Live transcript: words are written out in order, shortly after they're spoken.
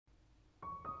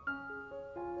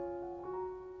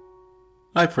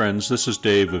Hi friends, this is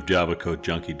Dave of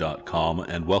JavaCodeJunkie.com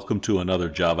and welcome to another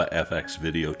JavaFX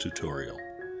video tutorial.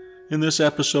 In this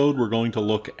episode we're going to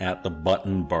look at the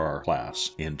ButtonBar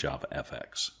class in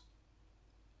JavaFX.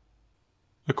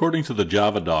 According to the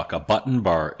Javadoc, a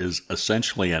ButtonBar is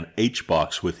essentially an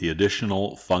HBox with the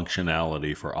additional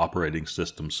functionality for operating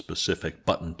system specific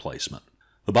button placement.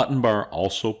 The ButtonBar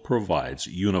also provides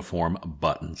uniform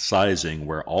button sizing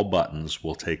where all buttons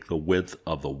will take the width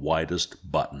of the widest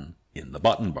button in the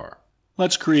ButtonBar.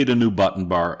 Let's create a new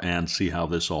ButtonBar and see how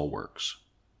this all works.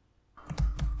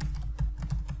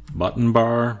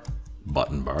 ButtonBar,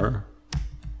 ButtonBar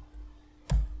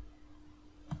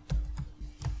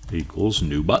equals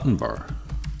new ButtonBar.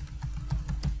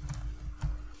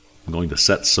 I'm going to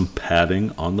set some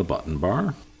padding on the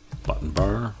ButtonBar.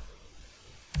 ButtonBar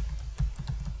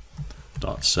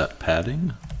dot set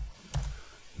padding,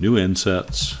 new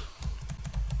insets,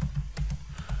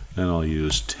 and I'll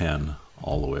use 10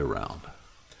 all the way around.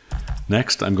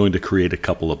 Next, I'm going to create a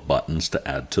couple of buttons to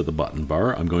add to the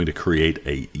ButtonBar. I'm going to create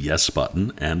a yes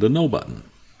button and a no button.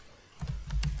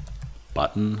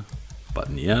 Button,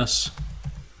 button yes,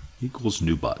 equals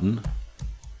new button.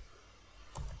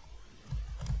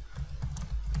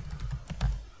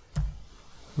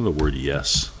 The word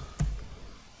yes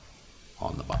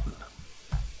on the button.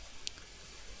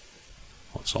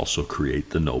 Let's also create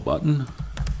the no button.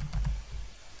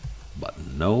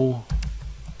 Button no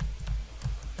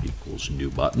equals new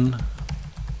button.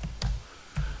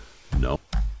 No.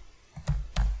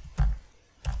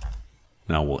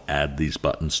 Now we'll add these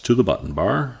buttons to the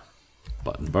ButtonBar.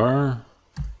 ButtonBar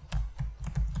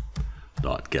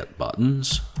dot get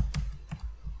buttons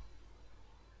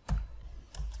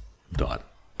dot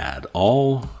add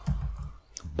all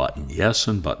button yes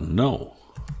and button no.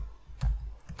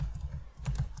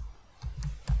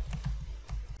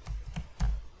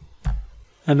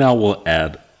 And now we'll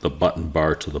add the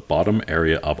ButtonBar to the bottom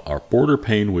area of our border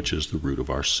pane, which is the root of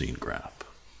our scene graph.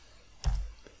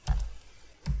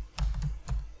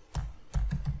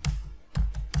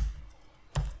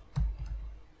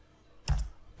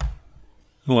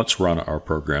 And let's run our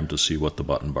program to see what the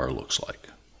ButtonBar looks like.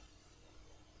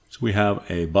 So we have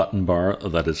a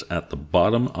ButtonBar that is at the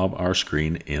bottom of our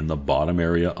screen in the bottom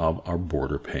area of our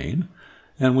border pane.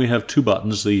 And we have two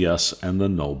buttons, the yes and the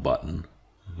no button.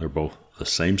 They're both the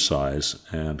same size,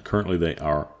 and currently they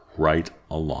are right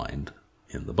aligned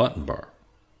in the ButtonBar.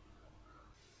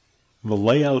 The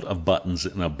layout of buttons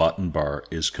in a ButtonBar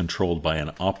is controlled by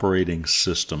an operating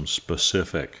system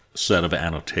specific set of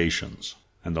annotations,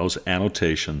 and those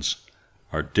annotations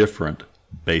are different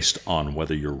based on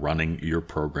whether you're running your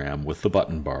program with the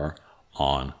ButtonBar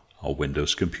on a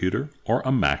Windows computer or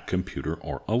a Mac computer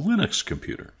or a Linux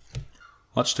computer.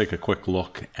 Let's take a quick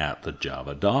look at the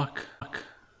Javadoc.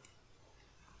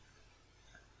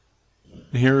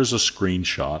 Here is a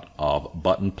screenshot of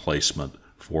button placement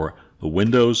for the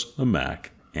Windows, the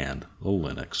Mac, and the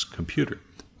Linux computer.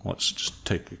 Let's just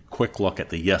take a quick look at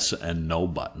the yes and no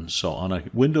button. So on a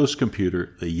Windows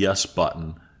computer, the yes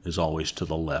button is always to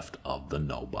the left of the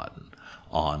no button.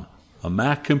 On a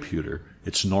Mac computer,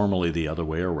 it's normally the other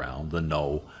way around, the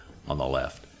no on the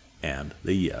left and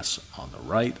the yes on the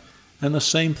right. And the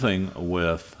same thing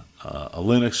with a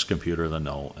Linux computer, the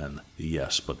no and the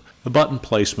yes. But the button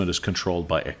placement is controlled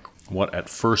by what at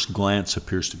first glance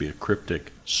appears to be a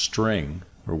cryptic string.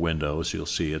 For Windows, you'll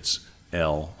see it's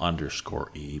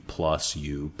L_E plus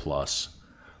U plus,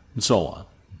 and so on.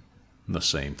 And the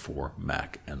same for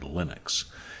Mac and Linux.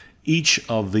 Each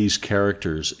of these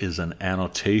characters is an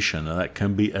annotation that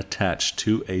can be attached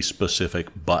to a specific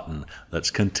button that's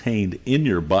contained in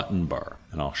your ButtonBar.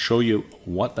 And I'll show you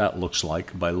what that looks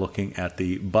like by looking at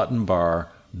the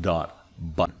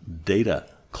ButtonBar.ButtonData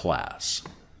class.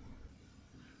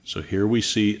 So here we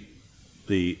see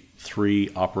the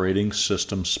three operating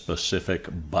system specific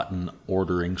button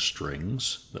ordering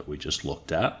strings that we just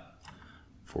looked at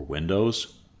for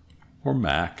Windows, for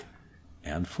Mac,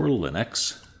 and for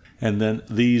Linux. And then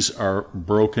these are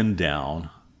broken down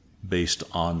based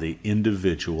on the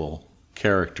individual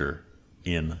character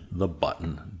in the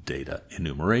button data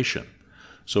enumeration.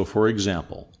 So for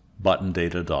example, button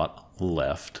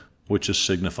data.left, which is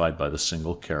signified by the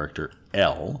single character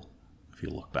L. If you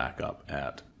look back up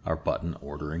at our button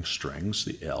ordering strings,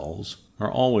 the L's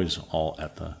are always all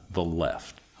at the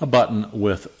left. A button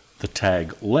with the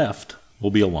tag left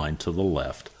will be aligned to the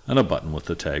left, and a button with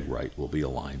the tag right will be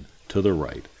aligned to the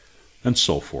right, and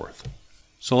so forth.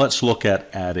 So let's look at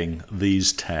adding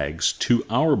these tags to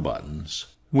our buttons.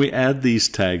 We add these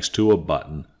tags to a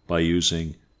button by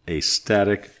using a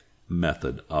static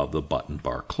method of the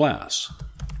ButtonBar class.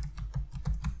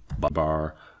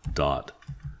 ButtonBar dot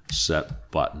set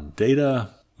button data,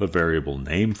 a variable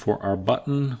name for our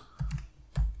button,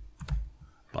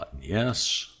 button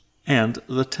yes, and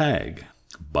the tag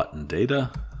button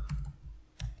data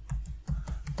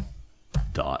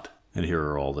dot, and here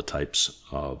are all the types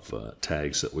of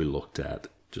tags that we looked at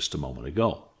just a moment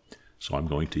ago. So I'm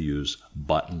going to use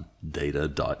button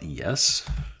data.es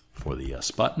for the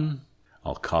yes button.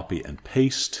 I'll copy and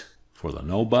paste for the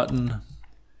no button,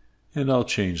 and I'll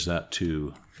change that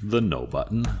to the no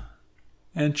button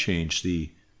and change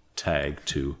the tag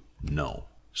to no.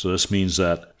 So this means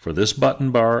that for this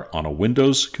button bar on a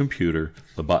Windows computer,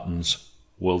 the buttons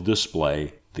will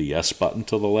display the yes button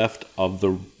to the left of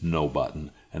the no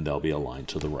button, and they'll be aligned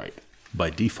to the right by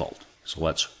default. So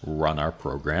let's run our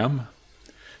program.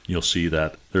 You'll see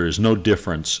that there is no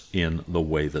difference in the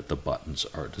way that the buttons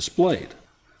are displayed.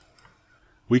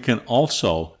 We can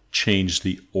also change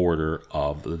the order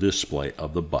of the display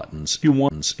of the buttons.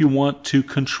 If you want to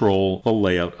control the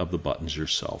layout of the buttons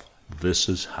yourself, this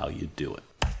is how you do it.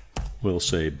 We'll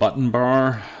say button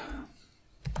bar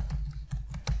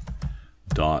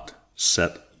dot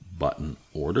set button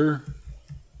order,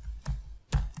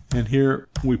 and here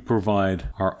we provide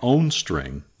our own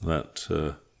string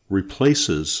that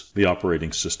replaces the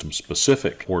operating system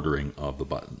specific ordering of the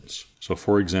buttons. So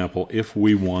for example, if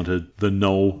we wanted the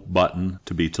no button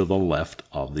to be to the left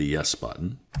of the yes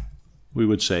button, we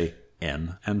would say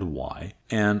N and Y,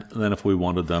 and then if we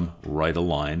wanted them right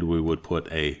aligned, we would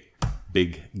put a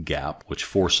big gap which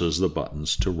forces the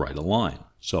buttons to right align.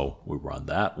 So we run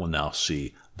that, we'll now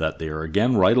see that they are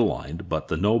again right aligned, but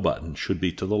the no button should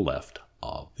be to the left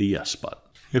of the yes button.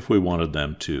 If we wanted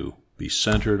them to be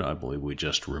centered, I believe we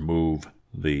just remove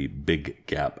the big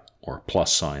gap or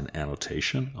plus sign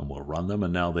annotation, and we'll run them,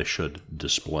 and now they should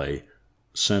display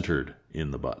centered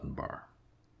in the button bar.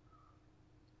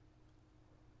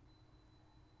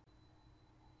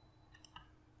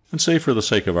 And say for the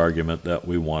sake of argument that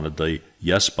we wanted the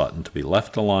yes button to be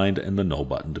left aligned and the no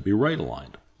button to be right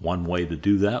aligned. One way to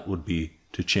do that would be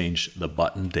to change the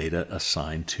button data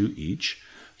assigned to each.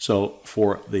 So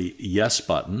for the yes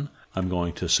button, I'm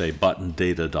going to say button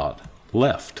data dot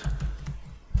left.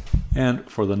 And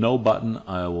for the no button,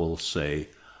 I will say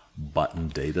button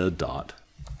data dot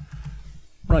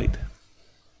right.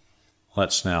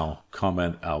 Let's now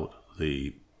comment out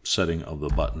the setting of the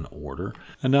button order.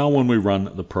 And now when we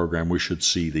run the program, we should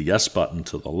see the yes button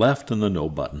to the left and the no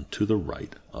button to the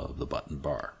right of the button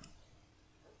bar.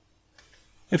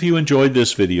 If you enjoyed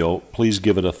this video, please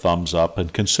give it a thumbs up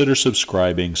and consider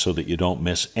subscribing so that you don't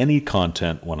miss any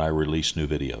content when I release new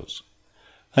videos.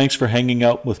 Thanks for hanging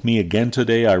out with me again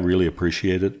today. I really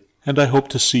appreciate it, and I hope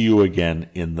to see you again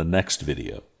in the next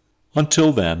video.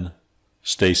 Until then,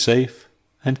 stay safe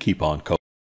and keep on coding.